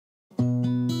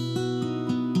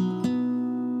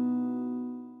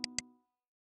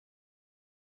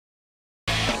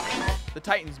The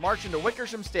Titans march into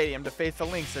Wickersham Stadium to face the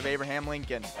Lynx of Abraham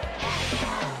Lincoln.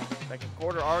 Second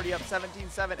quarter already up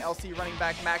 17-7. LC running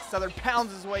back Max Southern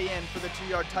pounds his way in for the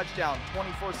 2-yard touchdown.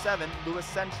 24-7 Lewis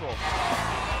Central.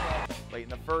 Late in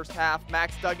the first half,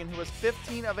 Max Duggan, who was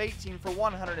 15 of 18 for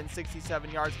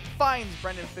 167 yards, finds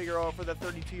Brendan Figueroa for the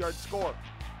 32-yard score.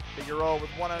 Figueroa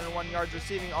with 101 yards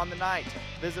receiving on the night.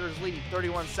 Visitors lead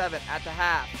 31-7 at the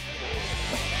half.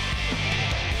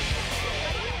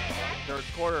 Third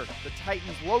quarter, the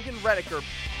Titans' Logan Redeker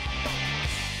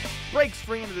breaks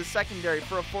free into the secondary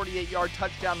for a 48-yard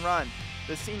touchdown run.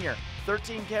 The senior,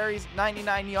 13 carries,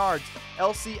 99 yards.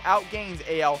 LC outgains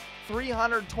AL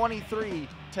 323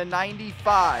 to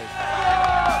 95.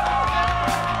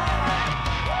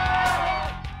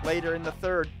 Later in the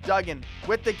third, Duggan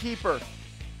with the keeper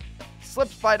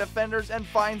slips by defenders and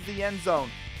finds the end zone.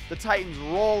 The Titans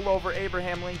roll over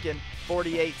Abraham Lincoln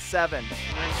 48-7.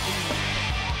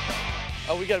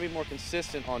 We got to be more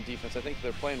consistent on defense. I think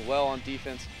they're playing well on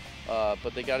defense,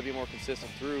 but they got to be more consistent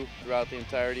throughout the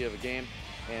entirety of a game.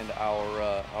 And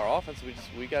our offense,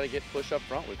 we got to get push up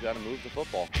front. We've got to move the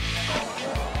football.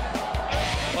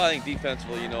 Well, I think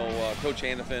defensively, Coach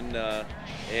Hanifin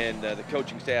and the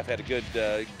coaching staff had a good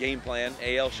game plan.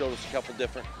 AL showed us a couple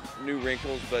different new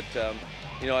wrinkles, but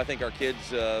I think our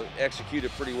kids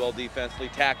executed pretty well defensively,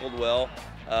 tackled well.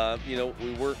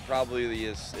 We weren't probably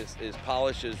as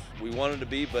polished as we wanted to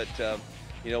be, but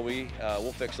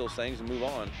we'll fix those things and move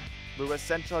on. Lewis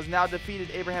Central has now defeated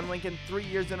Abraham Lincoln 3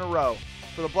 years in a row.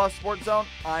 For the Bluff Sports Zone,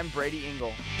 I'm Brady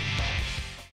Engel.